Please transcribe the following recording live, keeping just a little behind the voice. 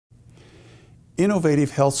Innovative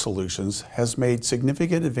Health Solutions has made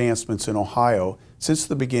significant advancements in Ohio since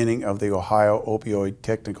the beginning of the Ohio Opioid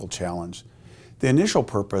Technical Challenge. The initial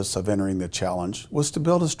purpose of entering the challenge was to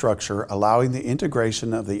build a structure allowing the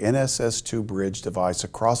integration of the NSS2 bridge device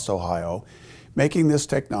across Ohio, making this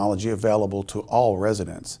technology available to all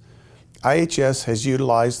residents. IHS has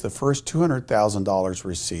utilized the first $200,000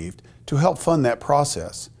 received to help fund that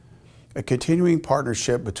process. A continuing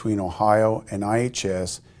partnership between Ohio and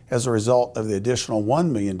IHS as a result of the additional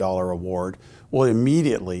 $1 million award will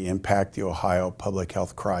immediately impact the Ohio public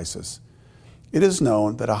health crisis. It is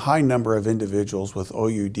known that a high number of individuals with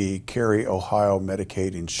OUD carry Ohio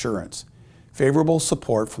Medicaid insurance. Favorable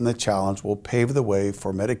support from the challenge will pave the way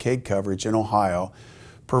for Medicaid coverage in Ohio,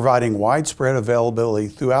 providing widespread availability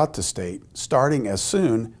throughout the state, starting as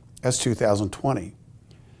soon as 2020.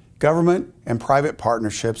 Government and private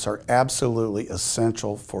partnerships are absolutely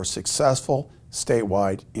essential for successful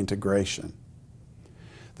statewide integration.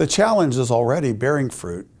 The challenge is already bearing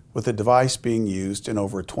fruit, with the device being used in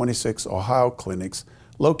over 26 Ohio clinics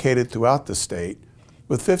located throughout the state,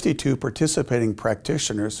 with 52 participating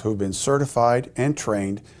practitioners who have been certified and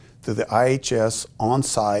trained through the IHS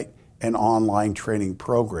on-site and online training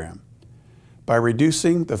program. By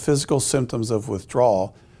reducing the physical symptoms of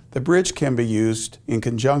withdrawal, the bridge can be used in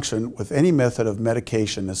conjunction with any method of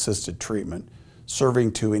medication-assisted treatment,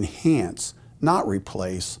 serving to enhance, not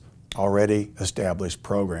replace, already established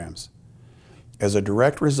programs. As a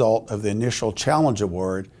direct result of the initial challenge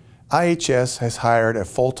award, IHS has hired a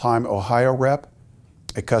full-time Ohio rep,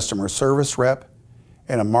 a customer service rep,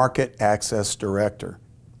 and a market access director.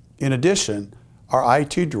 In addition, our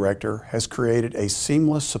IT director has created a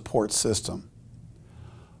seamless support system.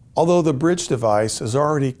 Although the bridge device is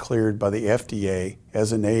already cleared by the FDA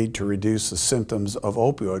as an aid to reduce the symptoms of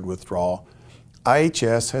opioid withdrawal,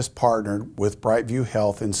 IHS has partnered with Brightview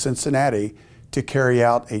Health in Cincinnati to carry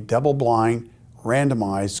out a double-blind,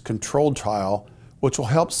 randomized, controlled trial which will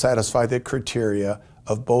help satisfy the criteria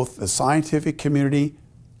of both the scientific community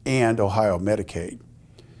and Ohio Medicaid.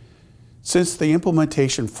 Since the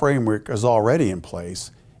implementation framework is already in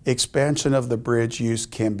place, expansion of the bridge use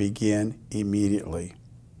can begin immediately.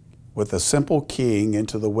 With a simple keying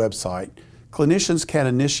into the website, clinicians can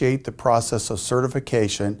initiate the process of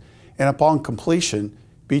certification and upon completion,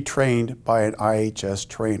 be trained by an IHS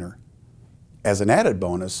trainer. As an added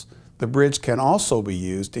bonus, the bridge can also be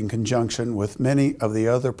used in conjunction with many of the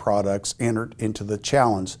other products entered into the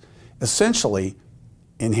challenge, essentially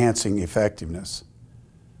enhancing effectiveness.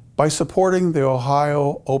 By supporting the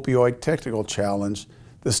Ohio Opioid Technical Challenge,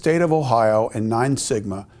 the state of Ohio and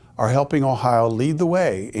NineSigma are helping Ohio lead the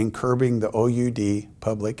way in curbing the OUD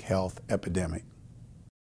public health epidemic.